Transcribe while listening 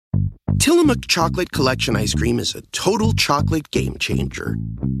Tillamook Chocolate Collection Ice Cream is a total chocolate game changer.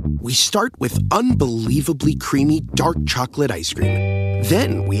 We start with unbelievably creamy dark chocolate ice cream.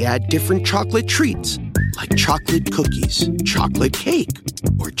 Then we add different chocolate treats, like chocolate cookies, chocolate cake,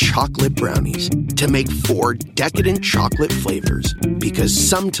 or chocolate brownies, to make 4 decadent chocolate flavors. Because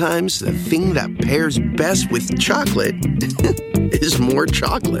sometimes the thing that pairs best with chocolate is more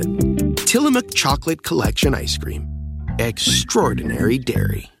chocolate. Tillamook Chocolate Collection Ice Cream. Extraordinary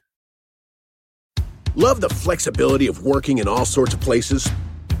dairy. Love the flexibility of working in all sorts of places?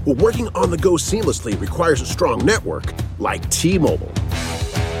 Well, working on the go seamlessly requires a strong network like T-Mobile.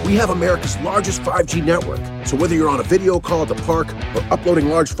 We have America's largest 5G network, so whether you're on a video call at the park or uploading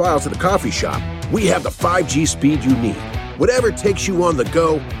large files at the coffee shop, we have the 5G speed you need. Whatever takes you on the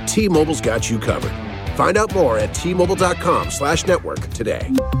go, T-Mobile's got you covered. Find out more at T-Mobile.com/network today.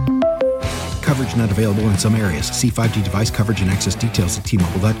 Coverage not available in some areas. See 5G device coverage and access details at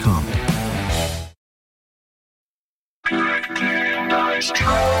T-Mobile.com.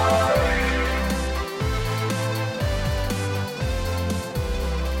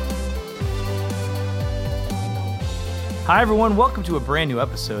 Hi, everyone. Welcome to a brand new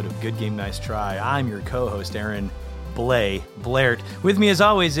episode of Good Game, Nice Try. I'm your co-host, Aaron Blair. With me, as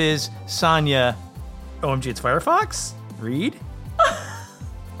always, is Sonia. OMG, it's Firefox? Reed?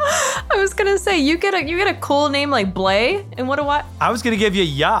 I was gonna say you get a cool name like Blay, and what do I? I was gonna give you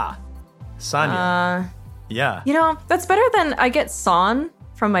Sonia. Yeah. You know, that's better than I get Son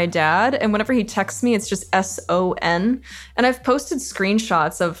from my dad, and whenever he texts me, it's just SON. And I've posted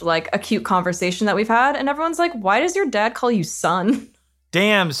screenshots of like a cute conversation that we've had, and everyone's like, "Why does your dad call you son?"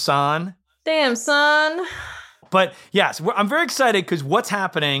 Damn, son. Damn, son. But yes, I'm very excited because what's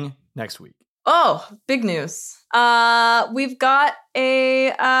happening next week? Oh, big news. We've got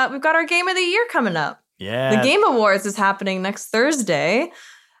our Game of the Year coming up. Yeah. The Game Awards is happening next Thursday.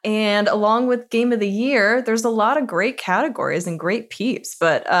 And along with Game of the Year, there's a lot of great categories and great peeps.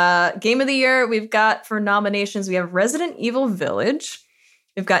 But Game of the Year, we've got for nominations, we have Resident Evil Village.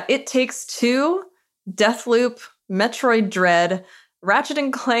 We've got It Takes Two, Deathloop, Metroid Dread, Ratchet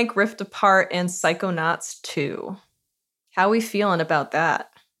 & Clank Rift Apart, and Psychonauts 2. How we feeling about that?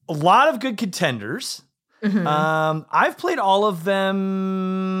 A lot of good contenders. Mm-hmm. I've played all of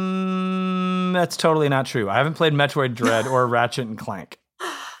them. That's totally not true. I haven't played Metroid Dread or Ratchet & Clank.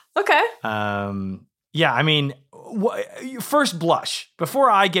 Okay. Yeah, I mean, first blush, before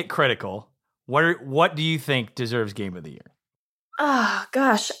I get critical, what do you think deserves Game of the Year? Oh,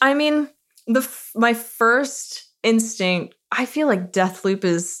 gosh. I mean, my first instinct, I feel like Deathloop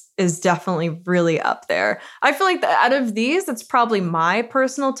is definitely really up there. I feel like out of these, it's probably my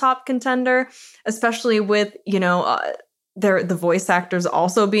personal top contender, especially with, the voice actors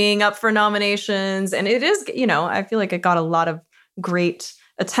also being up for nominations. And it is, I feel like it got a lot of great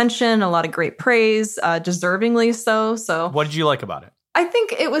attention, a lot of great praise, deservingly so. So what did you like about it? I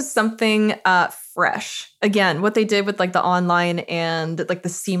think it was something fresh. Again, what they did with like the online and like the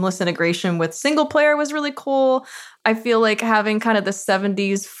seamless integration with single player was really cool. I feel like having kind of the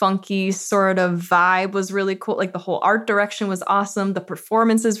 70s funky sort of vibe was really cool. Like the whole art direction was awesome. The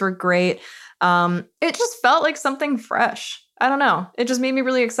performances were great. It just felt like something fresh. I don't know. It just made me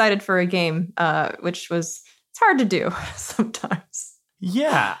really excited for a game, which it's hard to do sometimes.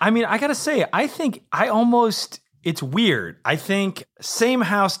 Yeah. I mean, I got to say, I think it's weird. I think same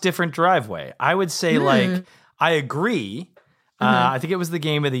house, different driveway. I would say I agree. I think it was the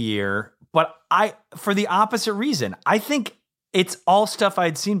Game of the Year, but for the opposite reason. I think it's all stuff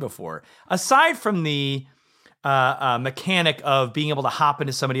I'd seen before. Aside from the mechanic of being able to hop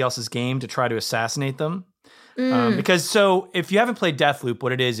into somebody else's game to try to assassinate them. Because so if you haven't played Deathloop,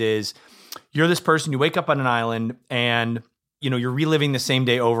 what it is you're this person, you wake up on an island and you're reliving the same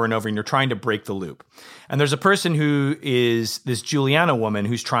day over and over and you're trying to break the loop. And there's a person who is this Juliana woman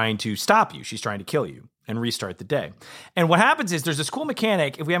who's trying to stop you. She's trying to kill you and restart the day. And what happens is there's this cool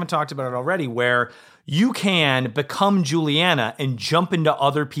mechanic, if we haven't talked about it already, where you can become Juliana and jump into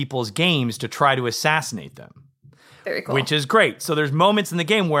other people's games to try to assassinate them. Very cool. Which is great. So there's moments in the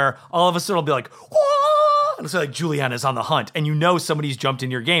game where all of a sudden it'll be like, whoa! And so like Juliana's on the hunt and somebody's jumped in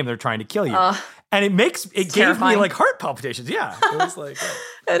your game, they're trying to kill you. And it gave terrifying. me like heart palpitations. Yeah. It was like,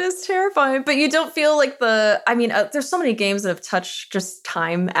 It is terrifying, but you don't feel like there's so many games that have touched just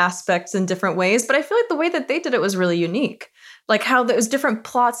time aspects in different ways, but I feel like the way that they did it was really unique. Like how there was different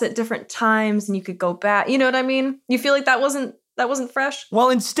plots at different times and you could go back. You know what I mean? You feel like that wasn't fresh? Well,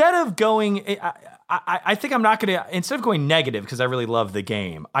 instead of going, I think I'm not going to, instead of going negative, because I really love the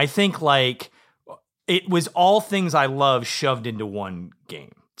game, I think like it was all things I love shoved into one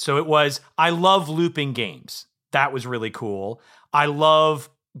game. So I love looping games. That was really cool. I love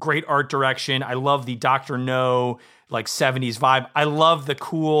great art direction. I love the Dr. No, like 70s vibe. I love the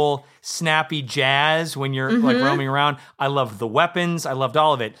cool, snappy jazz when you're like roaming around. I loved the weapons. I loved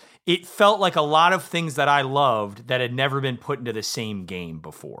all of it. It felt like a lot of things that I loved that had never been put into the same game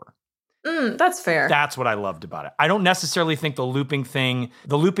before. That's fair. That's what I loved about it. I don't necessarily think the looping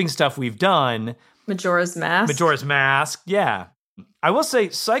stuff we've done. Majora's Mask. Yeah. I will say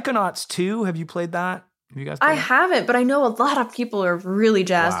Psychonauts 2, have you played that? Have you guys played I haven't, but I know a lot of people are really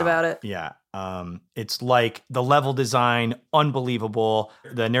jazzed about it. Yeah. It's like the level design, unbelievable.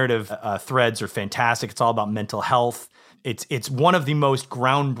 The narrative threads are fantastic. It's all about mental health. It's one of the most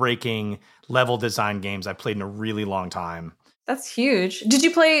groundbreaking level design games I've played in a really long time. That's huge. Did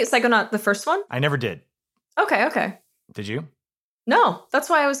you play Psychonaut, the first one? I never did. Okay. Did you? No, that's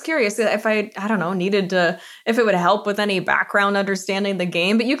why I was curious if I don't know, needed to, if it would help with any background understanding the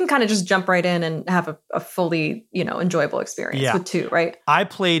game, but you can kind of just jump right in and have a fully, enjoyable experience with 2, right? I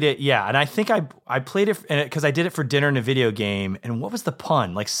played it, and I think I played it because I did it for dinner in a video game, and what was the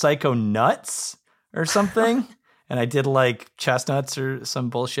pun? Like Psycho Nuts or something? And I did like chestnuts or some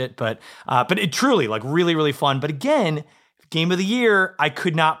bullshit, but it truly, like, really, really fun. But again, game of the year, I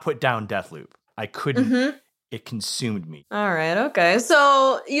could not put down Deathloop. I couldn't. It consumed me. All right. Okay.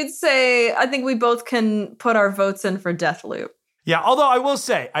 So you'd say, I think we both can put our votes in for Deathloop. Yeah. Although I will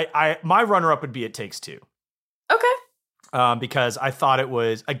say, my runner-up would be It Takes Two. Okay. Because I thought it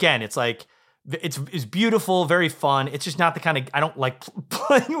was, again, it's like, it's beautiful, very fun. It's just not the kind of, I don't like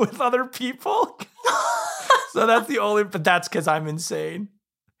playing with other people. So that's the only, but that's because I'm insane.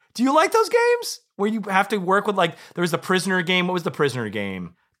 Do you like those games where you have to work with, like, there was the Prisoner game. What was the Prisoner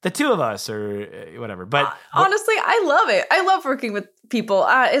game? The two of us or whatever. But honestly, I love it. I love working with people.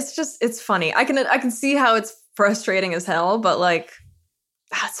 It's funny. I can see how it's frustrating as hell, but like,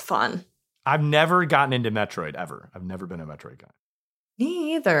 that's fun. I've never gotten into Metroid ever. I've never been a Metroid guy.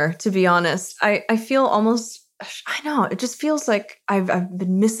 Me either, to be honest. I feel almost, I know, it just feels like I've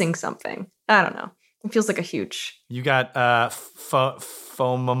been missing something. I don't know. It feels like a huge. You got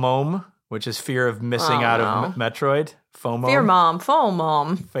FOMO, which is fear of missing out of Metroid. FOMO. Fear mom.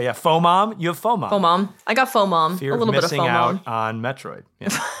 FOMO. Yeah, FOMO. You have FOMO. FOMO. I got FOMO. Fear a little of bit of missing FOMO out on Metroid. Yeah,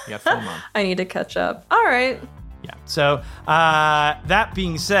 you got FOMO. I need to catch up. All right. Yeah. So that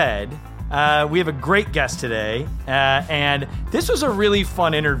being said, we have a great guest today, and this was a really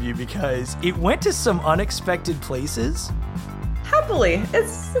fun interview because it went to some unexpected places. Happily,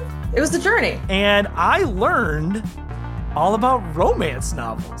 it was a journey, and I learned all about romance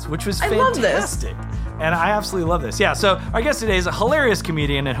novels, which was fantastic. I love this. And I absolutely love this. Yeah, so our guest today is a hilarious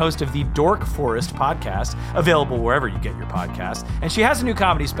comedian and host of the Dork Forest podcast, available wherever you get your podcasts. And she has a new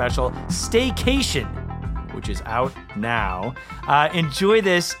comedy special, Staycation, which is out now. Enjoy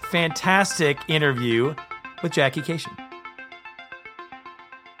this fantastic interview with Jackie Cation.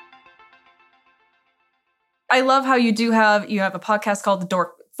 I love how you have a podcast called The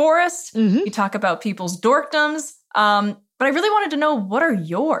Dork Forest. Mm-hmm. You talk about people's dorkdoms. But I really wanted to know, what are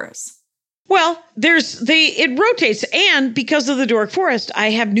yours? Well, it rotates, and because of the Dork Forest,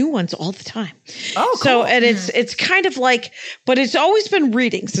 I have new ones all the time. Oh, cool. So, and it's kind of like, but it's always been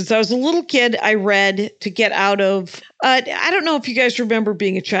reading. Since I was a little kid, I read to get out of, I don't know if you guys remember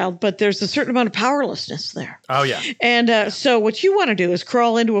being a child, but there's a certain amount of powerlessness there. Oh, yeah. And so what you want to do is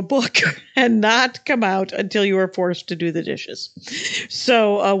crawl into a book and not come out until you are forced to do the dishes.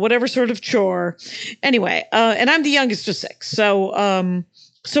 So whatever sort of chore. Anyway, and I'm the youngest of 6.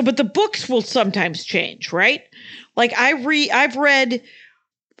 So, but the books will sometimes change, right? Like I've read,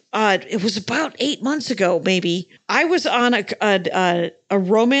 it was about 8 months ago, maybe. I was on a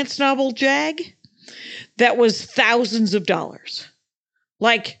romance novel jag that was thousands of dollars.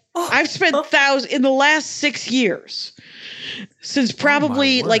 Like I've spent thousands in the last 6 years, since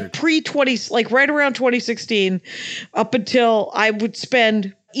probably like pre-20, like right around 2016, up until I would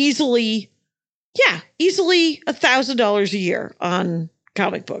spend easily $1,000 a year on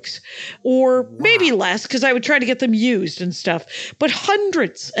comic books, or maybe less, because I would try to get them used and stuff, but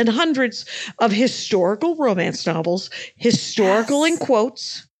hundreds and hundreds of historical romance novels, historical in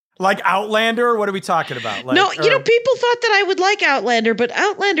quotes. Like Outlander? What are we talking about? No, people thought that I would like Outlander, but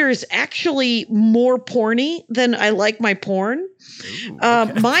Outlander is actually more porny than I like my porn. Ooh,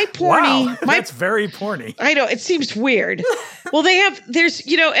 okay. My porny... Wow, that's very porny. I know, it seems weird. Well, there's,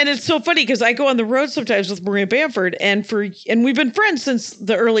 and it's so funny because I go on the road sometimes with Maria Bamford and we've been friends since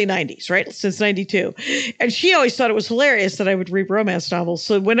the early 90s, right? Since 92. And she always thought it was hilarious that I would read romance novels.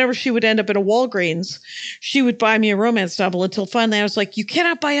 So whenever she would end up in a Walgreens, she would buy me a romance novel until finally I was like, you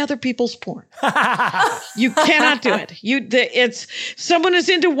cannot buy other people's porn. You cannot do it. It's someone is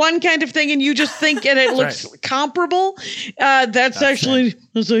into one kind of thing and you just think and it looks comparable. That's actually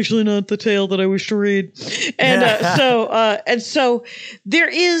not the tale that I wish to read. And so there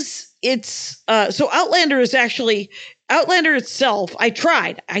is, so Outlander itself, I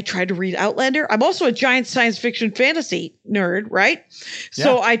tried to read Outlander. I'm also a giant science fiction fantasy nerd, right? Yeah.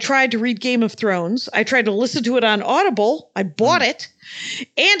 So I tried to read Game of Thrones. I tried to listen to it on Audible. I bought it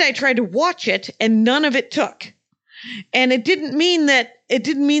and I tried to watch it and none of it took. And it didn't mean that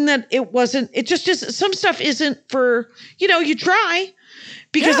it wasn't, it just is, some stuff isn't for, you try.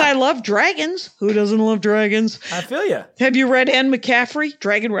 Because I love dragons. Who doesn't love dragons? I feel you. Have you read Anne McCaffrey,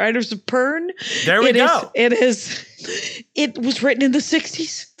 Dragon Riders of Pern? There we go. It was written in the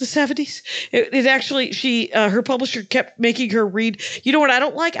 60s, the 70s. It actually, her publisher kept making her read. You know what I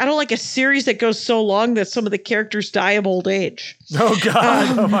don't like? I don't like a series that goes so long that some of the characters die of old age. Oh,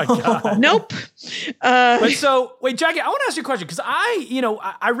 God. Oh, my God. Nope. Wait, Jackie, I want to ask you a question because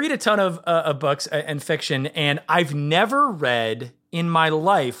I read a ton of books and fiction, and I've never read in my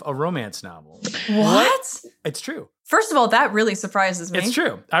life a romance novel. What? It's true. First of all, that really surprises me. It's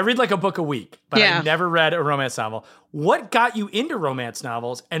true. I read like a book a week, but I never read a romance novel. What got you into romance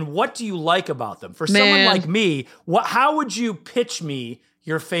novels, and what do you like about them? For someone like me, how would you pitch me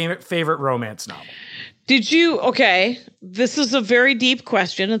your favorite romance novel? Okay, this is a very deep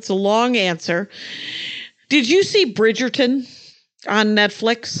question. It's a long answer. Did you see Bridgerton on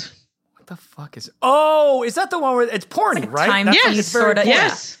Netflix? The fuck is it? Oh, is that the one where it's porny, right? Yes, sort of.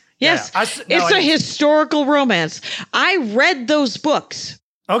 Yes. Yes. It's a historical romance. I read those books.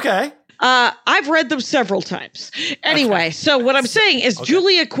 Okay. I've read them several times. Anyway, so what I'm saying is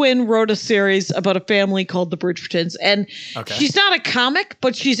Julia Quinn wrote a series about a family called the Bridgertons, and she's not a comic,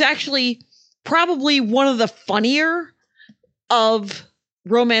 but she's actually probably one of the funnier of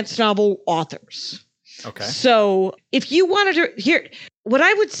romance novel authors. Okay. So if you wanted to what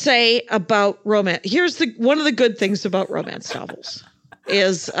I would say about romance, here's one of the good things about romance novels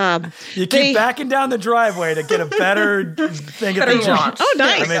is you keep backing down the driveway to get a better thing at the launch. Oh,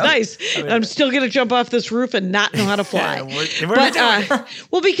 nice, nice. I'm still going to jump off this roof and not know how to fly.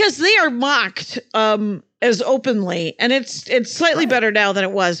 Well, because they are mocked as openly, and it's slightly better now than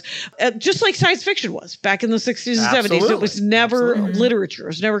it was, just like science fiction was back in the 60s and 70s. It was never literature. It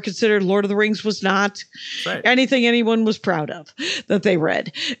was never considered. Lord of the Rings was not anything anyone was proud of that they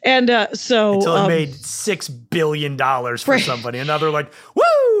read. And so until it made $6 billion for somebody, and now they're like,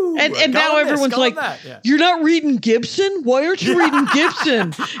 woo! And now everyone's like, you're not reading Gibson? Why aren't you reading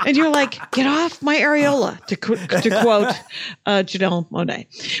Gibson? And you're like, get off my areola, to quote Janelle Monáe.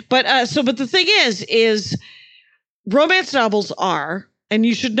 But the thing is romance novels are, and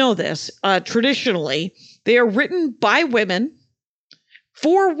you should know this, traditionally, they are written by women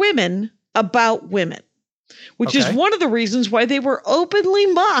for women about women, which is one of the reasons why they were openly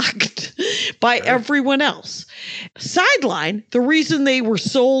mocked by everyone else. Sideline, the reason they were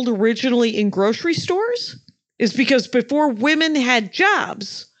sold originally in grocery stores is because before women had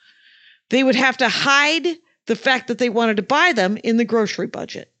jobs, they would have to hide the fact that they wanted to buy them in the grocery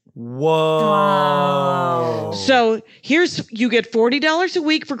budget. Whoa. So you get $40 a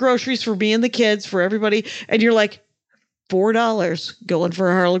week for groceries for me and the kids, for everybody. And you're like, $4 going for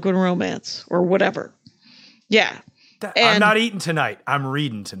a Harlequin romance or whatever. Yeah. I'm not eating tonight. I'm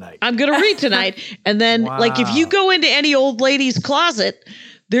reading tonight. I'm going to read tonight. And then if you go into any old lady's closet,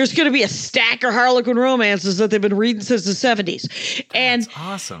 there's going to be a stack of Harlequin romances that they've been reading since the 70s. And that's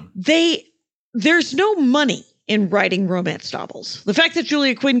awesome. There's no money in writing romance novels. The fact that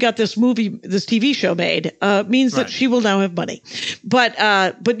Julia Quinn got this TV show made means that she will now have money. But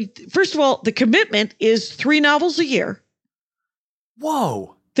first of all, the commitment is 3 novels a year.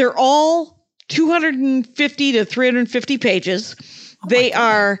 Whoa. They're all 250 to 350 pages.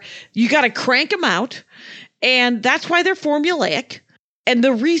 You got to crank them out. And that's why they're formulaic. And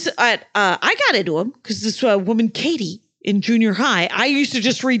the reason I got into them because this woman, Katie, in junior high, I used to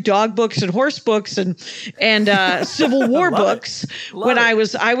just read dog books and horse books and Civil War books when I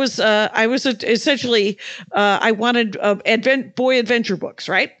was essentially I wanted boy adventure books,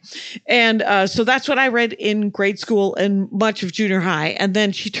 right? And so that's what I read in grade school and much of junior high. And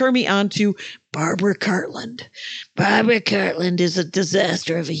then she turned me on to Barbara Cartland. Barbara Cartland is a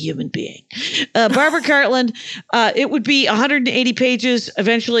disaster of a human being. Barbara Cartland, it would be 180 pages.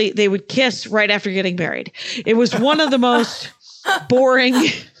 Eventually, they would kiss right after getting married. It was one of the most boring.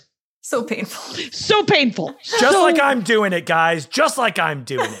 So painful. So painful. Just like I'm doing it, guys. Just like I'm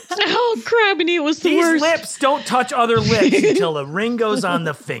doing it. Oh, Crabbini, it was the These worst. lips don't touch other lips until the ring goes on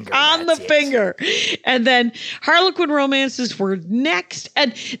the finger. On the That's it. finger. And then Harlequin romances were next.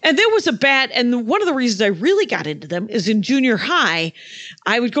 And there was a bad, and one of the reasons I really got into them is in junior high,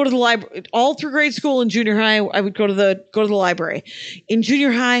 I would go to the library all through grade school and junior high. I would go to the library. In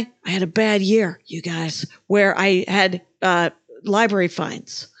junior high, I had a bad year, you guys, where I had library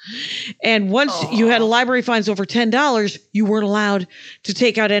fines. And once you had a library fines over $10, you weren't allowed to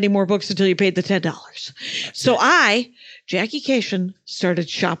take out any more books until you paid the $10. So Jackie Cation, started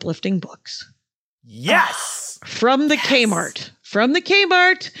shoplifting books. Yes. From the Kmart. From the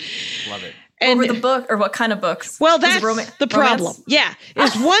Kmart. Love it. And Over the book, or what kind of books? well, Was it that's the problem. romance? Yeah.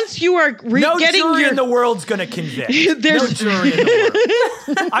 Is once you are No getting jury your in the world's going to convict. There's- No jury in the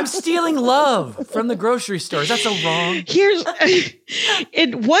world. I'm stealing love from the grocery store. Is that so wrong? Here's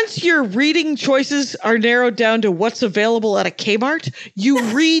once your reading choices are narrowed down to what's available at a Kmart, you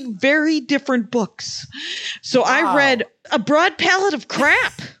read very different books. So I read a broad palette of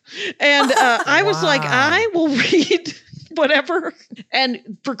crap. And I was like, I will read whatever.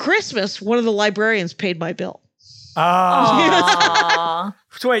 And for Christmas, one of the librarians paid my bill. Aww.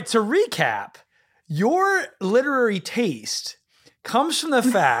 So wait, to recap, your literary taste comes from the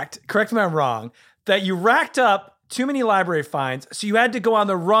fact, correct me if I'm wrong, that you racked up too many library fines, so you had to go on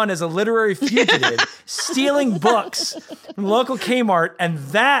the run as a literary fugitive, stealing books from local Kmart, and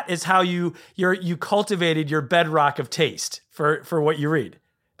that is how you cultivated your bedrock of taste for what you read.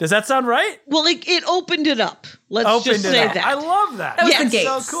 Does that sound right? Well, it opened it up. Let's just say that. I love that. That was the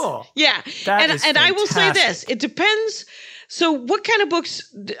gates. So cool. Yeah. That is and I will say fantastic. this. It depends. So what kind of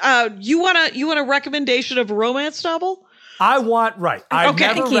books you want a recommendation of a romance novel? I've Okay. I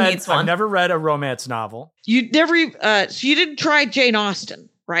think he needs one. I've never read a romance novel. You never so you didn't try Jane Austen,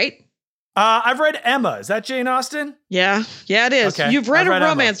 right? I've read Emma. Is that Jane Austen? Yeah, it is. Okay. You've read I've read a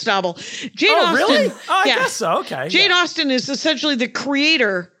romance novel. Jane Austen. Really? Oh, I yeah. guess so. Okay. Jane yeah. Austen is essentially the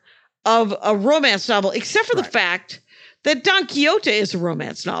creator of a romance novel, except for the fact that Don Quixote is a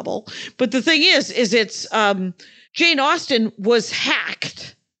romance novel. But the thing is it's Jane Austen was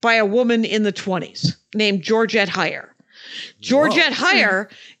hacked by a woman in the 1920s named Georgette Heyer. Georgette Heyer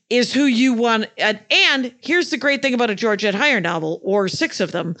is who you want. And here's the great thing about a Georgette Heyer novel, or 6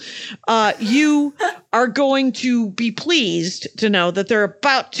 of them. You are going to be pleased to know that they're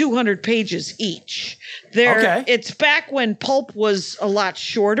about 200 pages each. It's back when pulp was a lot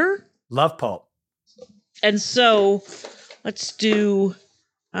shorter. Love pulp. And so let's do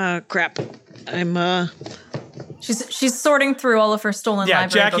crap. She's sorting through all of her stolen library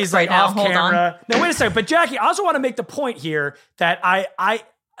Jackie's books right like now. off Hold camera. on. No, wait a second. But Jackie, I also want to make the point here that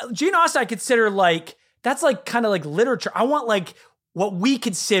Jane Austen I consider like, that's like kind of like literature. I want like what we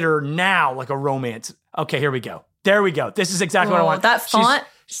consider now like a romance. Okay, here we go. There we go. This is exactly what I want. That font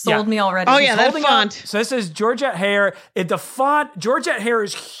sold me already. Oh, yeah, that font. So this is Georgette Heyer. The font, Georgette Heyer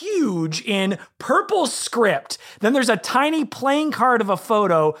is huge in purple script. Then there's a tiny playing card of a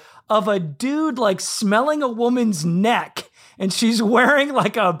photo of a dude like smelling a woman's neck. And she's wearing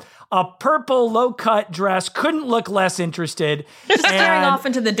like a purple low-cut dress. Couldn't look less interested. Staring off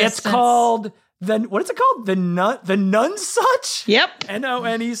into the distance. It's called... what is it called? The Nonsuch? Yep.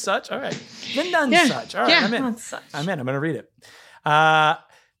 N-O-N-E such. All right. The Nonsuch. All right, Yeah. I'm in. Nonsuch. I'm in. I'm going to read it.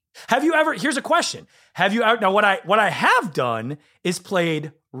 Have you ever, here's a question. Have you ever, now what I have done is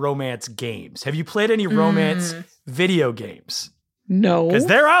played romance games. Have you played any romance video games? No. Because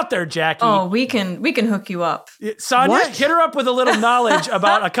they're out there, Jackie. Oh, we can hook you up. Sonia, What? hit her up with a little knowledge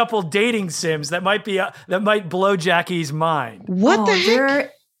about a couple dating sims that might blow Jackie's mind. What the heck?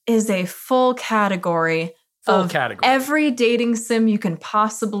 There is a full category of every dating sim you can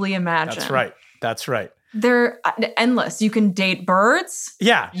possibly imagine. That's right. They're endless. You can date birds.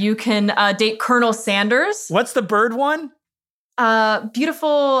 Yeah. You can date Colonel Sanders. What's the bird one?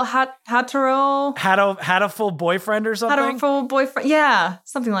 Beautiful Hatoful boyfriend or something? Hatoful boyfriend. Yeah,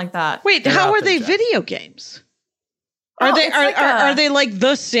 something like that. Wait, They're how out are there, they Jack. video games? Are they it's like are they like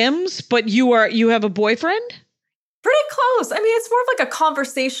The Sims, but you have a boyfriend? Pretty close. I mean, it's more of like a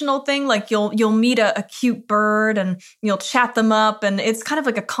conversational thing. Like you'll meet a cute bird and you'll chat them up, and it's kind of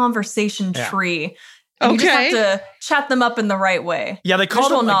like a conversation tree. And you just have to chat them up in the right way. Yeah, they call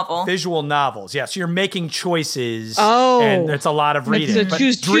them novel. Visual novels. Yeah, so you're making choices. Oh. And it's a lot of reading. So But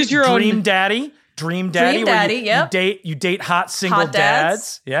choose your own. Dream Daddy. Dream Daddy. Dream Daddy, where you date hot single Hot dads.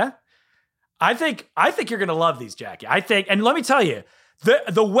 dads. Yeah. I think you're gonna love these, Jackie. And let me tell you,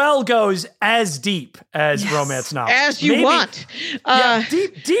 The well goes as deep as romance novels. As you want.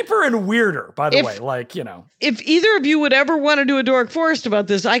 Deeper and weirder, by the way. Like, you know. If either of you would ever want to do a Dork Forest about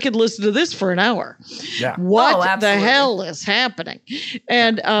this, I could listen to this for an hour. Yeah. What the hell is happening?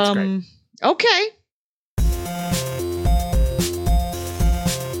 And, okay.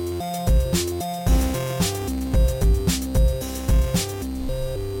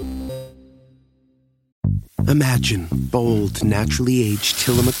 Imagine bold, naturally aged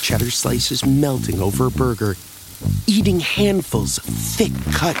Tillamook cheddar slices melting over a burger, eating handfuls of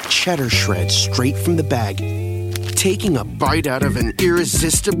thick-cut cheddar shreds straight from the bag, taking a bite out of an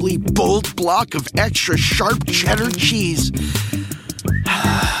irresistibly bold block of extra sharp cheddar cheese.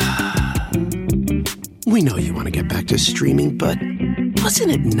 We know you want to get back to streaming, but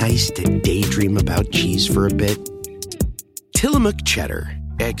wasn't it nice to daydream about cheese for a bit? Tillamook Cheddar,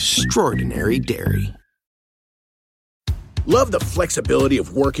 extraordinary dairy. Love the flexibility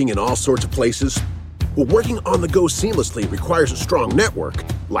of working in all sorts of places? Well, working on the go seamlessly requires a strong network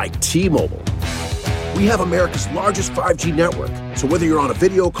like T-Mobile. We have America's largest 5G network, so whether you're on a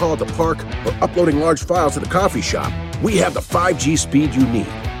video call at the park or uploading large files at the coffee shop, we have the 5G speed you need.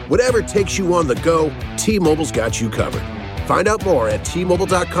 Whatever takes you on the go, T-Mobile's got you covered. Find out more at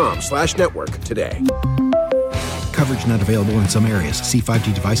T-Mobile.com/network today. Coverage not available in some areas. See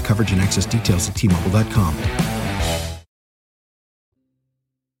 5G device coverage and access details at T-Mobile.com.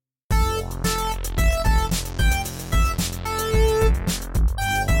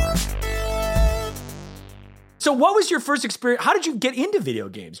 So what was your first experience? How did you get into video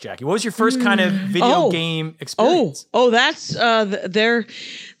games, Jackie? What was your first kind of video game experience? That's these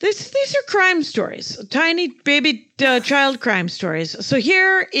are crime stories, tiny baby child crime stories. So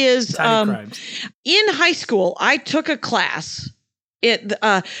here is crimes. In high school, I took a class.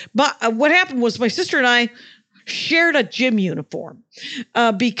 But what happened was my sister and I shared a gym uniform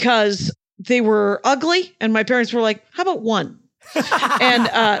because they were ugly, and my parents were like, "How about one?" And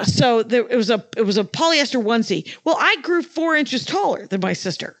so it was a polyester onesie. Well, I grew 4 inches taller than my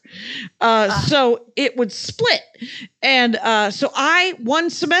sister, so it would split. And so I one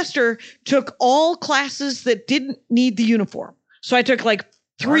semester took all classes that didn't need the uniform. So I took like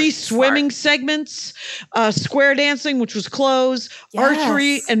 3 swimming segments, square dancing, which was clothes,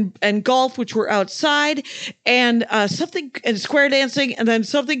 archery and golf, which were outside, and square dancing, and then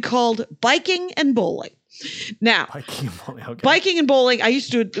something called biking and bowling. Now, biking and bowling, I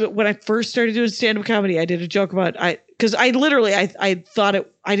used to do when I first started doing stand-up comedy. I did a joke about because I thought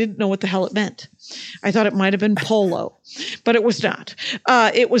I didn't know what the hell it meant. I thought it might have been polo, but it was not.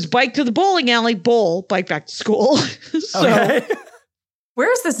 It was bike to the bowling alley, bowl, bike back to school. So,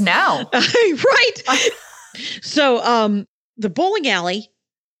 where is this now? Right. So, the bowling alley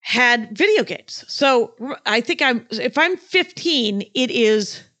had video games. So I think if I'm 15, it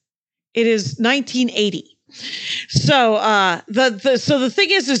is 1980. So the thing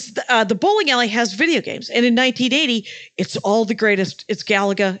is the bowling alley has video games, and in 1980, it's all the greatest. It's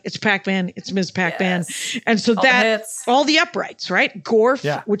Galaga, it's Pac-Man, it's Ms. Pac-Man, and so all the uprights, right?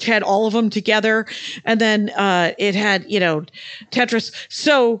 Gorf, which had all of them together, and then it had Tetris.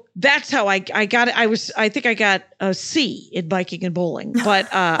 So that's how I got it. I think I got a C in biking and bowling, but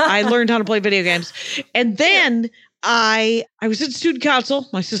I learned how to play video games, and then. I was in student council.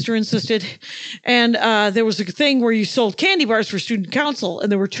 My sister insisted. And there was a thing where you sold candy bars for student council.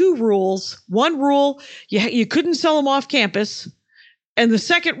 And there were 2 rules. One rule, you couldn't sell them off campus. And the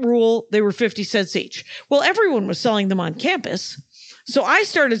second rule, they were 50 cents each. Well, everyone was selling them on campus. So I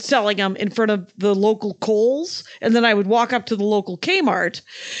started selling them in front of the local Kohl's. And then I would walk up to the local Kmart.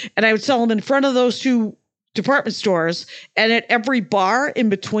 And I would sell them in front of those 2 department stores. And at every bar in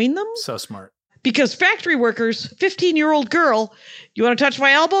between them. So smart. Because factory workers, 15-year-old girl, you want to touch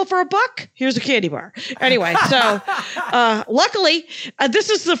my elbow for $1? Here's a candy bar. Anyway, so luckily, this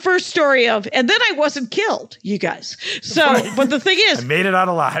is the first story of, and then I wasn't killed, you guys. So, but the thing is, I made it out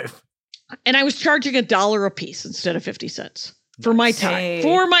alive. And I was charging $1 a piece instead of 50 cents for my time.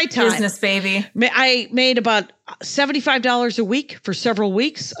 For my time. Business, baby. I made about $75 a week for several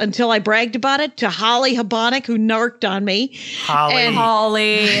weeks until I bragged about it to Holly Habonic, who narked on me.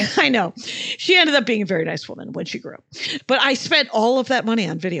 Holly. I know. She ended up being a very nice woman when she grew up. But I spent all of that money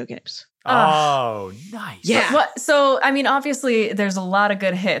on video games. Oh, nice. Yeah. So, I mean, obviously, there's a lot of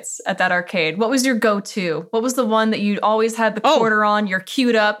good hits at that arcade. What was your go-to? What was the one that you always had the quarter on? You're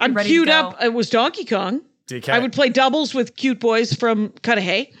queued up. I'm ready queued to go. up. It was Donkey Kong. DK. I would play doubles with cute boys from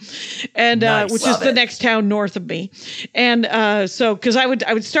Cudahy, and which is the next town north of me. And so, because I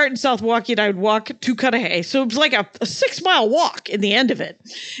would start in South Milwaukee and I would walk to Cudahy, so it was like a 6-mile walk in the end of it.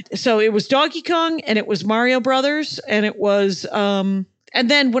 So it was Donkey Kong, and it was Mario Brothers, and it was And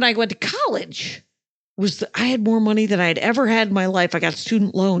then when I went to college, I had more money than I'd ever had in my life. I got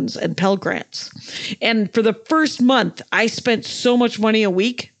student loans and Pell Grants. And for the first month, I spent so much money a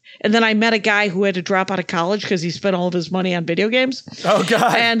week. And then I met a guy who had to drop out of college because he spent all of his money on video games. Oh,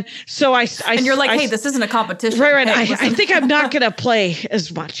 God. And so and you're like, hey, this isn't a competition. Right. Hey, I think I'm not going to play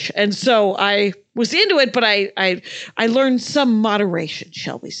as much. And so I was into it, but I learned some moderation,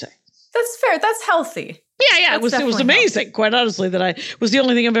 shall we say. That's fair. That's healthy. Yeah, it was amazing, quite honestly, that I was the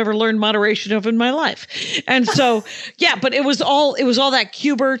only thing I've ever learned moderation of in my life. And so, yeah, but it was all that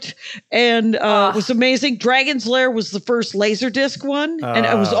Q*bert, and it was amazing. Dragon's Lair was the first Laserdisc one, and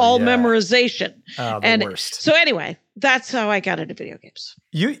it was all memorization. The worst. So anyway, that's how I got into video games.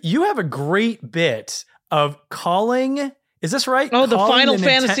 You have a great bit of calling. Is this right? Oh, the Final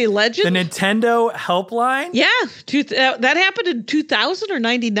Fantasy Legend? The Nintendo helpline? Yeah. That happened in 2000 or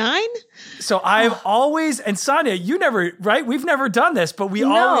 99? So I've always, and Sonia, you never, right? We've never done this, but we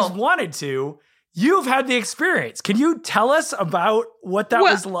always wanted to. You've had the experience. Can you tell us about what that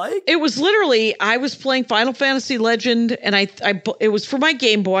was like? It was literally, I was playing Final Fantasy Legend, and it was for my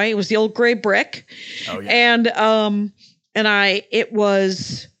Game Boy. It was the old gray brick. Oh, yeah. It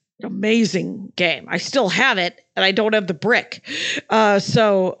was an amazing game. I still have it, and I don't have the brick. But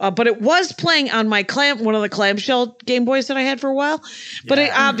it was playing on my one of the clamshell Game Boys that I had for a while. But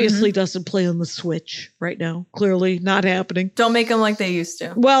it obviously doesn't play on the Switch right now. Clearly not happening. Don't make them like they used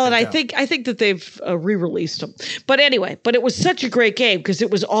to. Well, and I think that they've re-released them. But anyway, it was such a great game because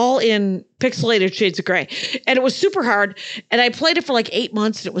it was all in pixelated shades of gray, and it was super hard. And I played it for like 8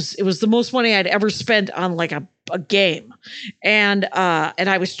 months. And it was the most money I'd ever spent on like a game, and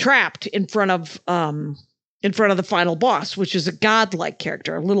I was trapped in front of the final boss, which is a godlike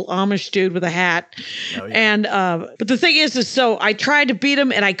character, a little Amish dude with a hat. Oh, yeah. And but the thing is so I tried to beat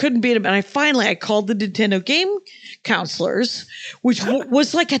him and I couldn't beat him, and I called the Nintendo game counselors, which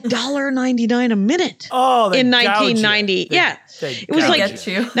was like $1.99 a minute. Oh, in 1990, it was like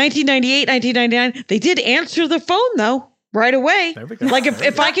 1998, 1999. They did answer the phone though right away. Like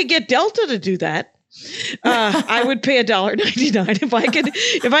if I could get Delta to do that. I would pay $1.99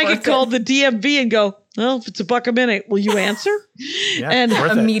 if I could call the DMV and go, well, if it's $1 a minute, will you answer? And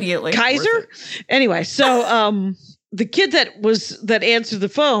immediately. Kaiser. Anyway, so the kid that answered the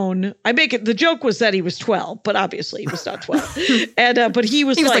phone, the joke was that he was 12, but obviously he was not 12. And but he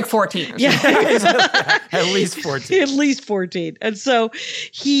was like 14. Yeah, at least 14. At least 14. And so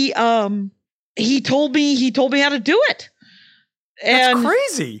he told me how to do it. That's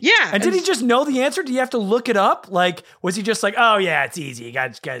crazy. Yeah. And did he just know the answer? Do you have to look it up? Like, was he just like, oh yeah, it's easy. You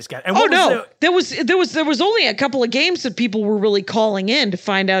guys got it. And there was only a couple of games that people were really calling in to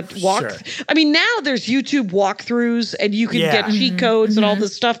find out I mean, now there's YouTube walkthroughs and you can get cheat codes and all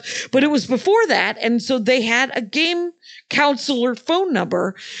this stuff. But it was before that. And so they had a game counselor phone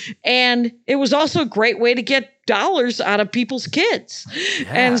number. And it was also a great way to get dollars out of people's kids.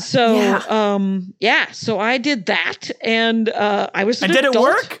 And so so I did that, and I was did it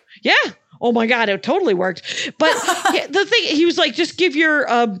work? Yeah. Oh my God, it totally worked. But the thing, he was like, just give your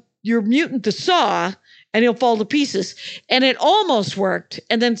mutant the saw and he'll fall to pieces. And it almost worked.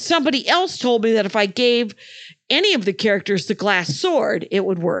 And then somebody else told me that if I gave any of the characters the glass sword, it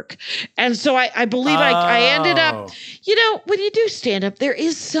would work. And so I believe I ended up, when you do stand up, there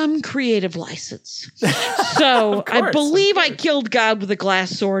is some creative license. So I believe I killed God with a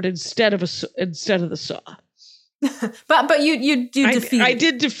glass sword instead of the saw. but you defeated. I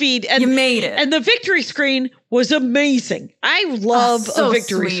did defeat. And you made it. And the victory screen was amazing. I love a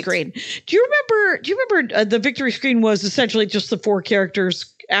victory screen. Do you remember the victory screen was essentially just the 4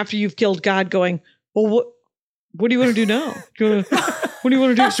 characters after you've killed God going, well, what do you want to do now? What do you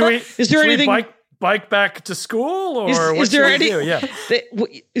want to do? Is there anything? Bike back to school, or is there anything? Yeah.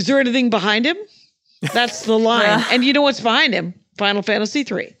 Is there anything behind him? That's the line. And you know what's behind him? Final Fantasy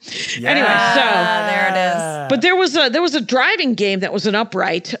 3. Yeah. Anyway, so there it is. But there was a driving game that was an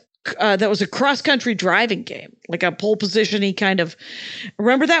upright. That was a cross-country driving game, like a pole position-y kind of.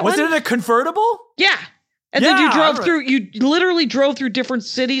 Remember that one? Was it a convertible? Yeah. And then you literally drove through different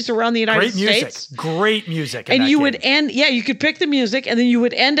cities around the United States. Great music. And you would you could pick the music, and then you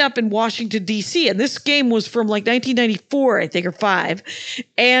would end up in Washington, D.C. And this game was from like 1994, I think, or 5.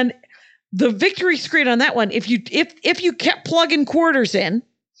 And the victory screen on that one, if you kept plugging quarters in,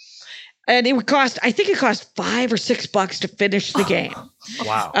 and it would cost, I think it cost $5 or $6 to finish the game.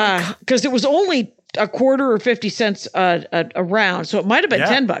 Wow. Because it was only a quarter or 50 cents a round. So it might have been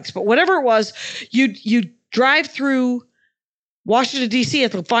 $10, but whatever it was, you drive through Washington, D.C.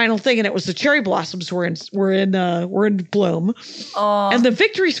 at the final thing, and it was the cherry blossoms were in bloom. And the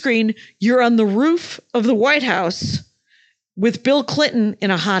victory screen, you're on the roof of the White House with Bill Clinton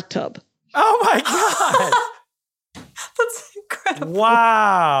in a hot tub. Oh my God. That's incredible.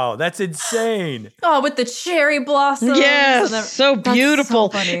 Wow. That's insane. Oh, with the cherry blossoms. Yes, so beautiful.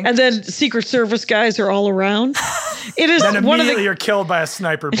 That's so funny. And then Secret Service guys are all around. It is Then one of immediately the. you're killed by a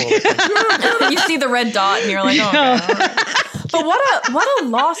sniper bullet. You see the red dot and you're like, oh, okay, all right. But what a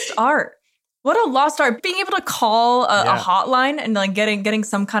lost art. What a lost art. Being able to call a hotline and like getting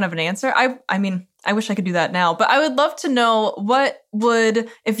some kind of an answer. I mean, I wish I could do that now, but I would love to know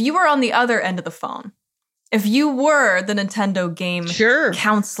if you were on the other end of the phone, if you were the Nintendo game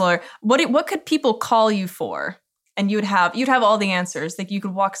counselor, what could people call you for? And you'd have all the answers. Like you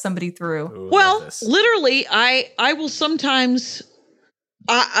could walk somebody through. Ooh, Well, literally, I will sometimes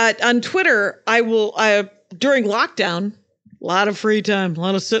on Twitter, during lockdown, a lot of free time, a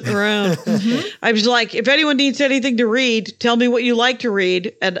lot of sitting around. I was like, if anyone needs anything to read, tell me what you like to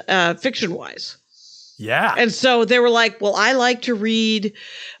read, and fiction wise. Yeah. And so they were like, well, I like to read,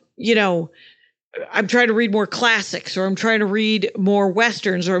 I'm trying to read more classics, or I'm trying to read more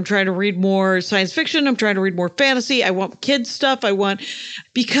Westerns, or I'm trying to read more science fiction. I'm trying to read more fantasy. I want kids stuff.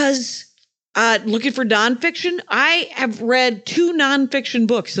 Because looking for nonfiction, I have read 2 nonfiction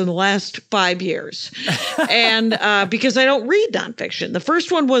books in the last 5 years. And because I don't read nonfiction. The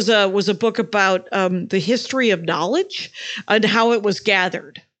first one was a book about the history of knowledge and how it was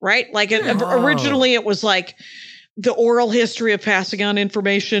gathered, right? Like originally it was like the oral history of passing on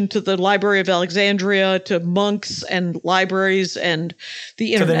information to the Library of Alexandria, to monks and libraries and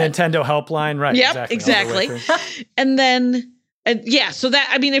the internet. To the Nintendo helpline, right? Yep, exactly. And then, so that,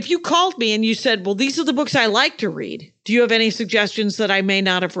 I mean, if you called me and you said, well, these are the books I like to read, do you have any suggestions that I may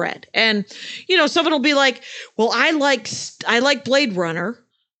not have read? And, someone will be like, well, I like Blade Runner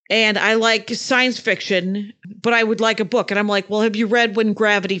and I like science fiction, but I would like a book. And I'm like, well, have you read When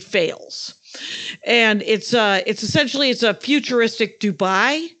Gravity Fails? And it's essentially a futuristic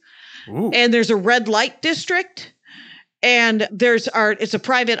Dubai. Ooh. And there's a red light district. And it's a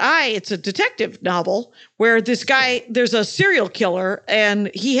private eye. It's a detective novel where this guy, there's a serial killer and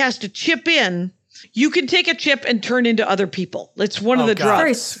he has to chip in. You can take a chip and turn into other people. It's one of the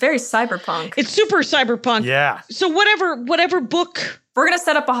drugs. Very, very cyberpunk. It's super cyberpunk. Yeah. So whatever book. We're going to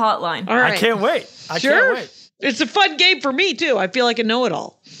set up a hotline. All right. I can't wait. Can't wait. It's a fun game for me too. I feel like a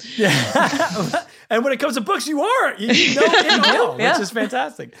know-it-all. Yeah. And when it comes to books, you are. You know it all, which is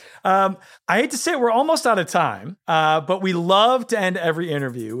fantastic. I hate to say it, we're almost out of time, but we love to end every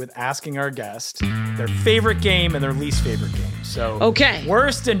interview with asking our guest their favorite game and their least favorite game. So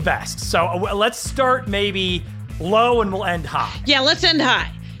worst and best. So let's start maybe low and we'll end high. Yeah, let's end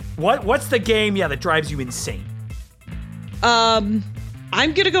high. What's the game, that drives you insane?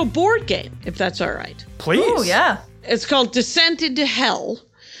 I'm going to go board game, if that's all right. Please. Oh, yeah. It's called Descent into Hell.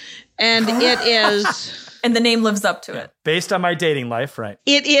 And it is... And the name lives up to it. Based on my dating life, right?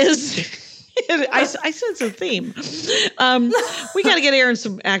 It is... I sense a theme. We got to get Aaron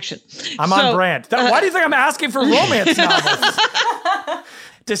some action. I'm on brand. Why do you think I'm asking for romance novels?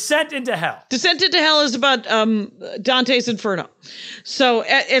 Descent into Hell. Descent into Hell is about Dante's Inferno. So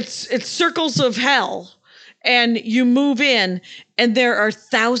it's circles of hell. And you move in, and there are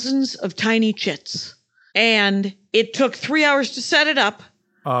thousands of tiny chits. And it took 3 hours to set it up.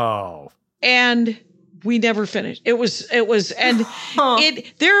 Oh. And we never finished. There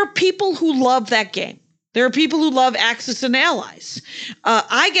are people who love that game. There are people who love Axis and Allies.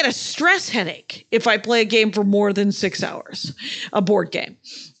 I get a stress headache if I play a game for more than 6 hours, a board game.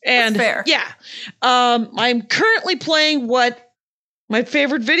 And that's fair. Yeah. I'm currently playing what my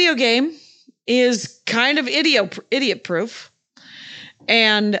favorite video game is, kind of idiot proof.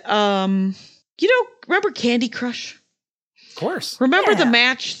 And, remember Candy Crush? Of course. Remember the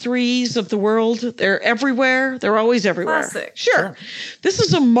match 3s of the world? They're everywhere. They're always everywhere. Classic. Sure. This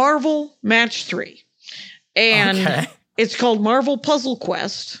is a Marvel match 3. And it's called Marvel Puzzle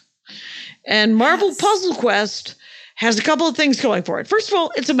Quest. And Marvel Puzzle Quest has a couple of things going for it. First of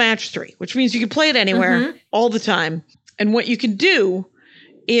all, it's a match 3, which means you can play it anywhere, all the time. And what you can do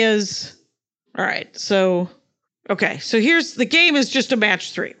is... All right, so here's the game is just a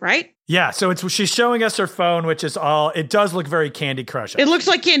match 3, right? Yeah, so she's showing us her phone, which is it does look very Candy Crush. It looks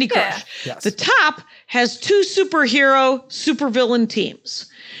like Candy Crush. Yeah. Yes. The top has 2 supervillain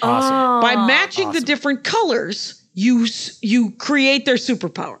teams. Awesome. By matching the different colors, you create their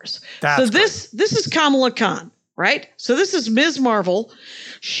superpowers. This is Kamala Khan, right? So this is Ms. Marvel.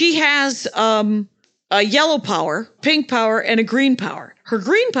 She has a yellow power, pink power, and a green power. Her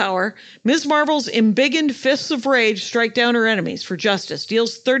green power, Ms. Marvel's embiggened fists of rage strike down her enemies for justice,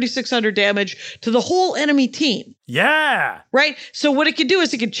 deals 3,600 damage to the whole enemy team. Yeah. Right? So what it can do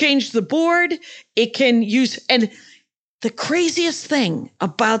is it can change the board. It can use, and the craziest thing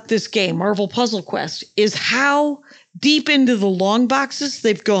about this game, Marvel Puzzle Quest, is how deep into the long boxes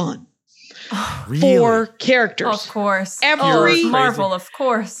they've gone. Really? For characters. Of course. Every Marvel, of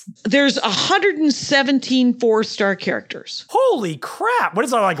course. There's 117 4-star characters. Holy crap. What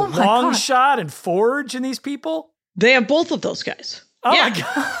is that, like Oh my Long God. Shot and Forge in these people? They have both of those guys. Oh Yeah. my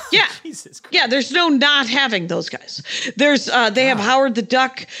God. Yeah. Jesus Christ. Yeah, there's no not having those guys. There's they have Howard the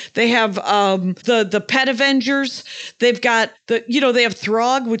Duck. They have the Pet Avengers. They've got they have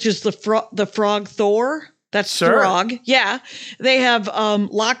Throg, which is the frog Thor. That's Sure. Throg. Yeah. They have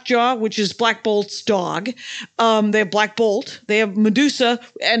Lockjaw, which is Black Bolt's dog. They have Black Bolt. They have Medusa,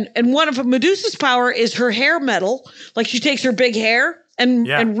 and one of Medusa's power is her hair metal. Like she takes her big hair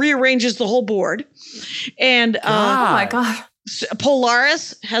and rearranges the whole board. And Oh my God.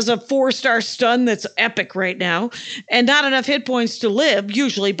 Polaris has a 4-star stun that's epic right now, and not enough hit points to live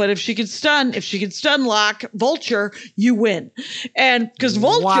usually. But if she can stun lock Vulture, you win. And because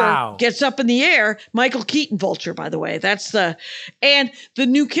Vulture gets up in the air, Michael Keaton Vulture, by the way, and the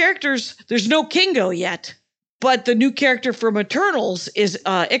new characters. There's no Kingo yet, but the new character from Eternals is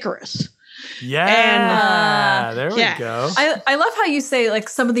Icarus. Yeah. There we go. I love how you say like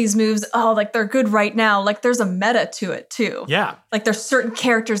some of these moves, like they're good right now. Like there's a meta to it too. Yeah. Like there's certain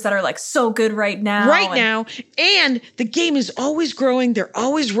characters that are like so good right now. Now. And the game is always growing. They're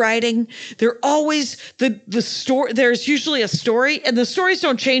always writing. They're always the story. There's usually a story, and the stories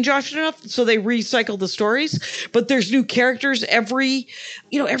don't change often enough, so they recycle the stories. But there's new characters every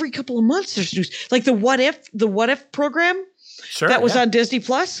couple of months. There's news. Like the What If program. Sure, that was on Disney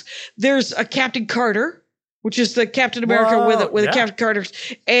Plus. There's a Captain Carter, which is the Captain America with a Captain Carter.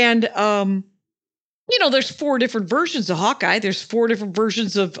 And, there's 4 different versions of Hawkeye. There's 4 different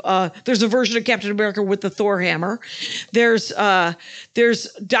versions of, there's a version of Captain America with the Thor hammer. There's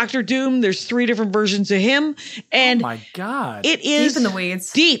Dr. Doom. There's 3 different versions of him. And oh my God. It is deep in the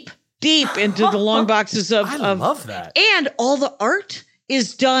weeds. Deep into the long boxes of. I love that. And all the art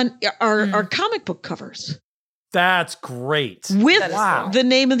is done, are comic book covers. That's great. With cool. the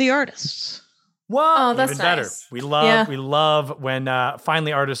name of the artists. Oh, that's even better. nice. We love when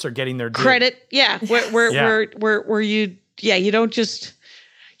finally artists are getting their due. Credit. Yeah. Where you don't just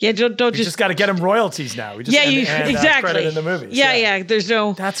don't just got to get them royalties now. We just exactly. credit in the movies. Yeah. There's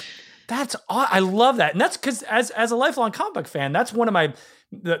no. That's I love that, and that's because as a lifelong comic book fan, that's one of my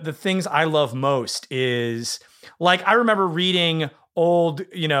the things I love most is like I remember reading old,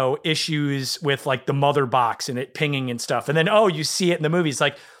 issues with like the mother box and it pinging and stuff. And then, you see it in the movies.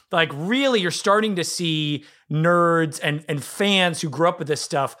 Like really you're starting to see nerds and fans who grew up with this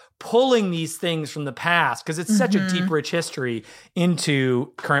stuff pulling these things from the past because it's such a deep, rich history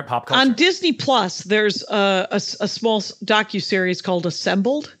into current pop culture. On Disney Plus, there's a small docuseries called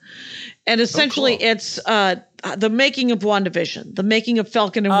Assembled. And essentially it's the making of WandaVision, the making of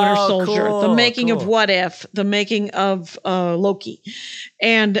Falcon and Winter Soldier, the making of What If, the making of Loki.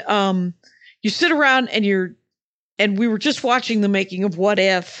 And you sit around and we were just watching the making of What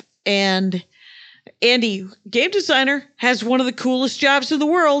If, and Andy, game designer, has one of the coolest jobs in the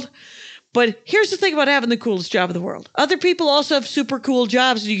world. But here's the thing about having the coolest job in the world. Other people also have super cool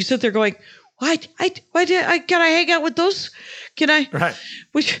jobs, and you can sit there going, why can I hang out with those? Can I? Right.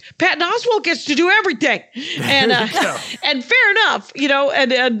 Which Patton Oswalt gets to do everything, and and fair enough,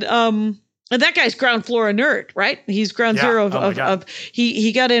 and that guy's ground floor a nerd, right? He's ground zero of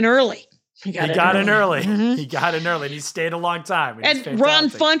he got in early. He got in early. Mm-hmm. He got in early, and he stayed a long time. And Ron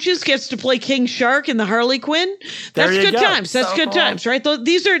Funches gets to play King Shark in the Harley Quinn. That's good times. That's good times, right?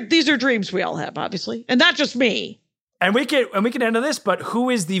 These are dreams we all have, obviously, and not just me. And we can end on this, but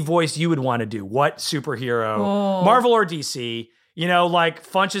who is the voice you would want to do? What superhero, Marvel or DC? Like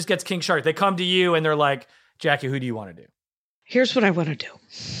Funches gets King Shark. They come to you and they're like, Jackie, who do you want to do? Here's what I want to do.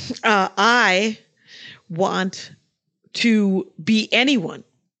 I want to be anyone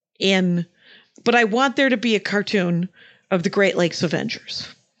but I want there to be a cartoon of the Great Lakes Avengers.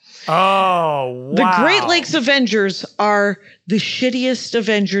 Oh, wow. The Great Lakes Avengers are the shittiest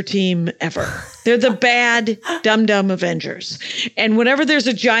Avenger team ever. They're the bad, dumb Avengers. And whenever there's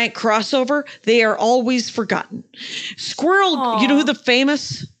a giant crossover, they are always forgotten. Squirrel, you know who the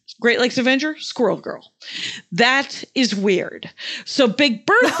famous Great Lakes Avenger? Squirrel Girl. That is weird. So Big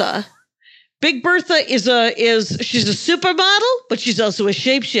Bertha... Big Bertha she's a supermodel, but she's also a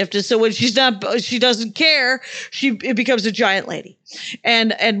shapeshifter. So when she doesn't care, it becomes a giant lady.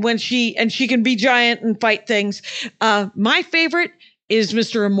 And when she can be giant and fight things. My favorite is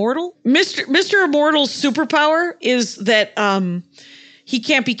Mr. Immortal. Mr. Immortal's superpower is that, he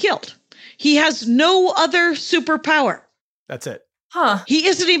can't be killed. He has no other superpower. That's it. Huh. He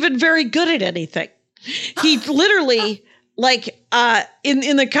isn't even very good at anything. He literally like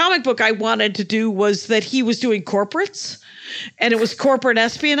in the comic book I wanted to do was that he was doing corporates, and it was corporate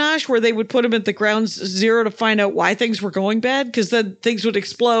espionage where they would put him at the ground zero to find out why things were going bad, because then things would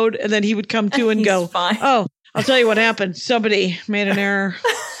explode and then he would come to and go, fine. Oh, I'll tell you what happened. Somebody made an error.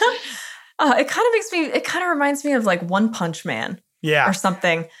 It kind of reminds me of like One Punch Man, or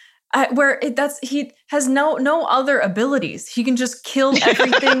something, where he has no other abilities. He can just kill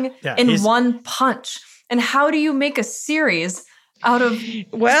everything in one punch. And how do you make a series out of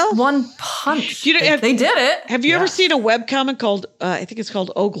one punch? They did it. Have you ever seen a webcomic called? I think it's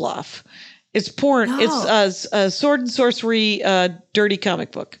called Ogloff. It's porn. No. It's a sword and sorcery dirty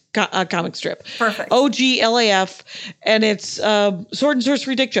comic book. Comic strip. Perfect. OGLAF, and it's sword and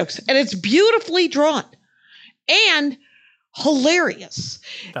sorcery dick jokes, and it's beautifully drawn and hilarious.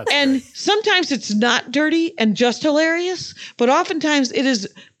 And sometimes it's not dirty and just hilarious, but oftentimes it is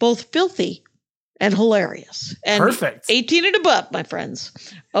both filthy and hilarious. And perfect. 18 and above, my friends.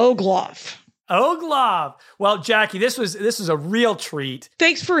 Ogloff. Well, Jackie, this was a real treat.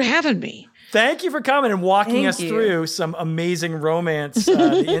 Thanks for having me. Thank you for coming and walking us through some amazing romance,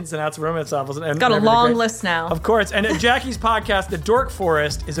 the ins and outs of romance novels. And got a long list now. Of course. And Jackie's podcast, The Dork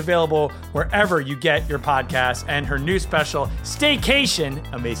Forest, is available wherever you get your podcasts. And her new special, Staycation,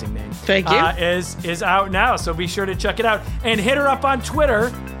 amazing name. Thank you. Is out now. So be sure to check it out. And hit her up on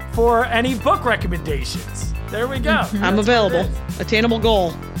Twitter for any book recommendations. There we go. I'm available. Attainable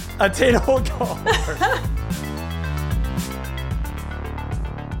goal.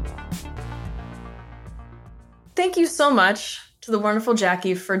 Thank you so much to the wonderful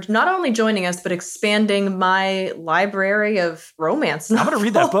Jackie for not only joining us, but expanding my library of romance novels. I'm going to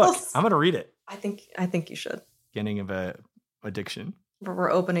read that book. I'm going to read it. I think you should. Beginning of a addiction. We're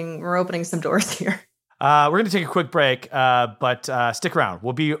opening some doors here. We're going to take a quick break, but stick around.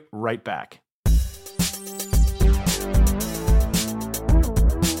 We'll be right back.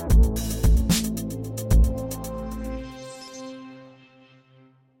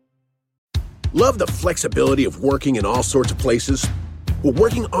 Love the flexibility of working in all sorts of places? Well,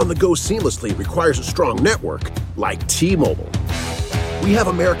 working on the go seamlessly requires a strong network like T-Mobile. We have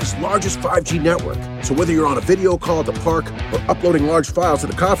America's largest 5G network, so whether you're on a video call at the park or uploading large files at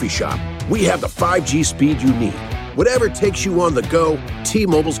the coffee shop, we have the 5G speed you need. Whatever takes you on the go,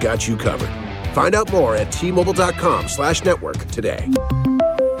 T-Mobile's got you covered. Find out more at T-Mobile.com/network today.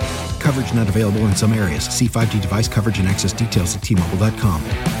 Coverage not available in some areas. See 5G device coverage and access details at T-Mobile.com.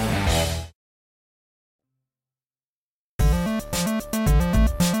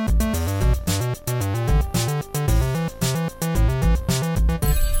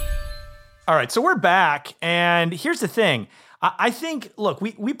 All right, so we're back, and here's the thing. I think, look,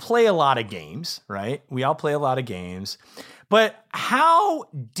 we play a lot of games, right? We all play a lot of games, but how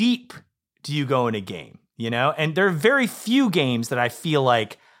deep do you go in a game, you know? And there are very few games that I feel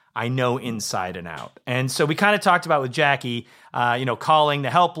like I know inside and out. And so we kind of talked about with Jackie, calling the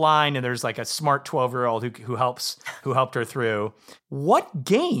helpline, and there's like a smart 12-year-old who helped her through. What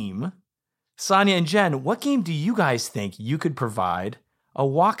game, Sonia and Jen, what game do you guys think you could provide a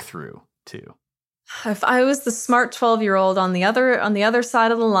walkthrough to? If I was the smart 12-year-old on the other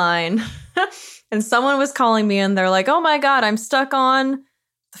side of the line and someone was calling me and they're like, "Oh my God, I'm stuck on,"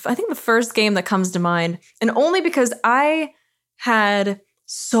 I think the first game that comes to mind, and only because I had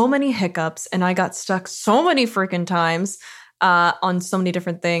so many hiccups and I got stuck so many freaking times on so many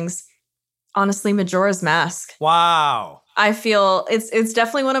different things. Honestly, Majora's Mask. Wow. I feel it's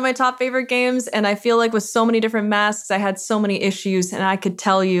definitely one of my top favorite games, and I feel like with so many different masks, I had so many issues, and I could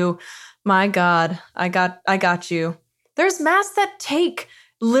tell you, my God, I got you. There's masks that take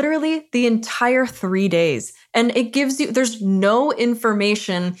literally the entire 3 days, and it gives you, there's no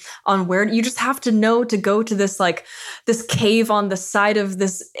information on where, you just have to know to go to this cave on the side of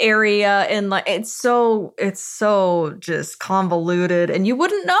this area, and like it's so just convoluted, and you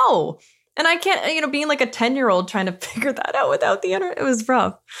wouldn't know. And I can't, being like a 10-year-old trying to figure that out without the internet, it was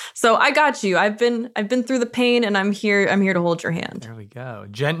rough. So I got you. I've been through the pain, and I'm here to hold your hand. There we go.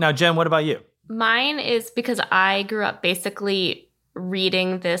 Jen, what about you? Mine is because I grew up basically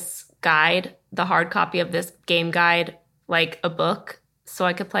reading this guide, the hard copy of this game guide, like a book, so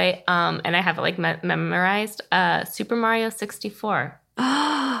I could play. And I have it like memorized. Super Mario 64.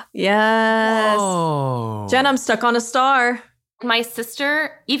 Yes. Whoa. Jen, I'm stuck on a star. My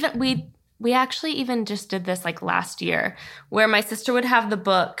sister, we actually even just did this like last year, where my sister would have the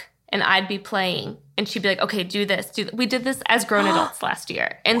book and I'd be playing, and she'd be like, "Okay, do this, do that." We did this as grown adults last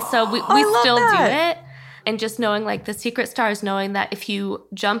year. And so we still do it. And just knowing like the secret stars, knowing that if you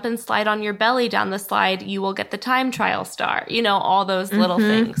jump and slide on your belly down the slide, you will get the time trial star, all those little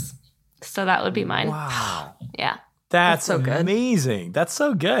things. So that would be mine. Wow. Yeah. That's so good. amazing. That's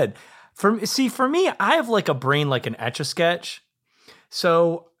so good. For me, I have like a brain like an Etch-a-Sketch.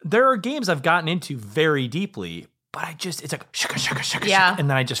 So there are games I've gotten into very deeply, but it's like shaka, shaka, shaka, shaka, and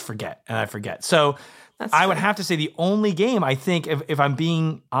then I just forget, and I forget. So I would have to say the only game I think, if I'm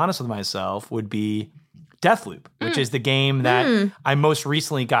being honest with myself, would be Deathloop, which is the game that I most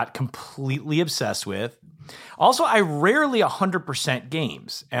recently got completely obsessed with. Also, I rarely 100%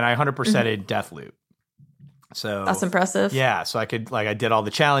 games, and I 100%ed Deathloop. So that's impressive. Yeah, so I could I did all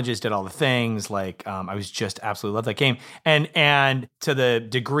the challenges, did all the things. I was just absolutely loved that game, and to the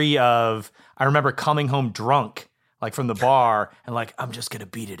degree of I remember coming home drunk from the bar and I'm just gonna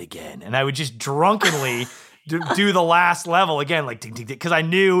beat it again, and I would just drunkenly do the last level again, ding ding ding, because I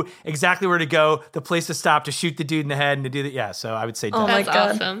knew exactly where to go, the place to stop, to shoot the dude in the head, and to do that. Yeah, so I would say. Oh my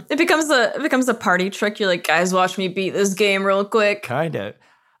god, awesome. It becomes a party trick. You're like, guys, watch me beat this game real quick. Kind of.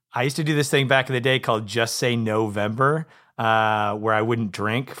 I used to do this thing back in the day called Just Say November, where I wouldn't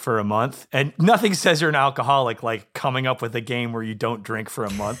drink for a month. And nothing says you're an alcoholic like coming up with a game where you don't drink for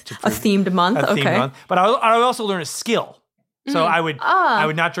a month. A themed month? Okay. But I would also learn a skill. So I would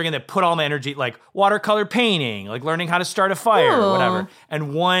not drink and then put all my energy watercolor painting, learning how to start a fire or whatever.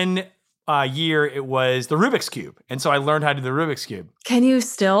 And one year it was the Rubik's Cube. And so I learned how to do the Rubik's Cube. Can you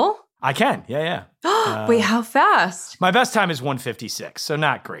still? I can, yeah. Wait, how fast? My best time is 1:56, so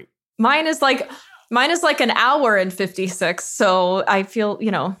not great. Mine is like an hour and 56. So I feel,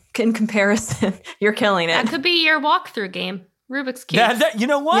 in comparison, you're killing it. That could be your walkthrough game, Rubik's Cube. You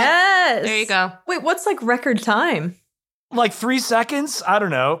know what? Yes. There you go. Wait, what's record time? 3 seconds? I don't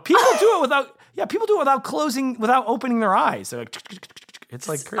know. People do it without opening their eyes. It's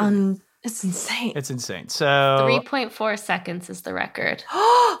crazy. It's insane. It's insane. So 3.4 seconds is the record.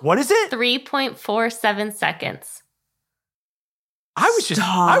 What is it? 3.47 seconds. I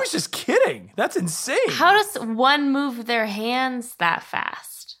was just kidding. That's insane. How does one move their hands that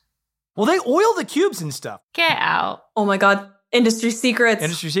fast? Well, they oil the cubes and stuff. Get out. Oh my God. Industry secrets.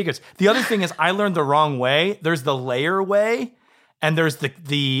 The other thing is I learned the wrong way. There's the layer way and there's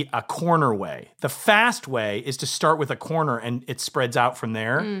the corner way. The fast way is to start with a corner and it spreads out from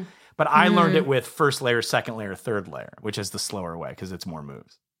there. But I learned it with first layer, second layer, third layer, which is the slower way because it's more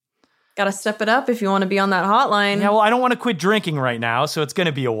moves. Got to step it up if you want to be on that hotline. Yeah, well, I don't want to quit drinking right now, so it's going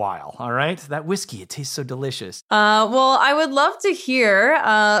to be a while, all right? That whiskey, it tastes so delicious. Well, I would love to hear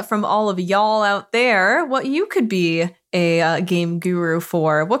from all of y'all out there what you could be a game guru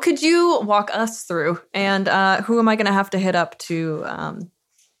for. What could you walk us through? And who am I going to have to hit up to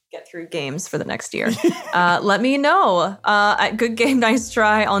get through games for the next year? Let me know at Good Game Nice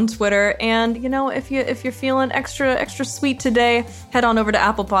Try on Twitter. And if you're feeling extra sweet today, head on over to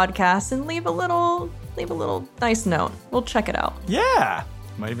Apple Podcasts and leave a little nice note. We'll check it out. Yeah.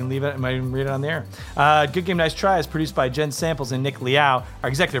 Might even read it on the air. Good Game Nice Try is produced by Jen Samples and Nick Liao. Our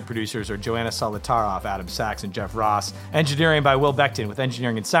executive producers are Joanna Solitaroff, Adam Sachs, and Jeff Ross. Engineering by Will Beckton, with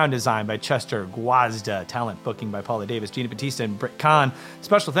engineering and sound design by Chester Guazda. Talent booking by Paula Davis, Gina Batista, and Britt Kahn.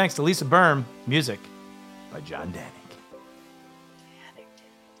 Special thanks to Lisa Berm. Music by John Danik.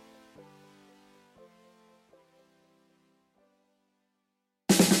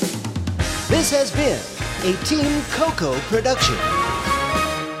 This has been a Team Coco production.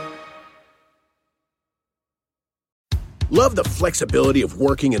 Love the flexibility of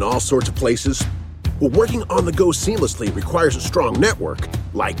working in all sorts of places? Well, working on the go seamlessly requires a strong network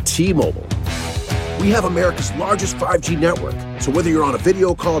like T-Mobile. We have America's largest 5G network, so whether you're on a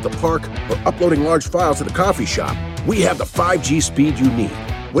video call at the park or uploading large files at a coffee shop, we have the 5G speed you need.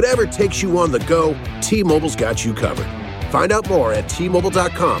 Whatever takes you on the go, T-Mobile's got you covered. Find out more at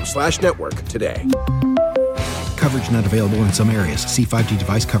T-Mobile.com/network today. Coverage not available in some areas. See 5G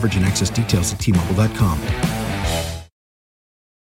device coverage and access details at T-Mobile.com.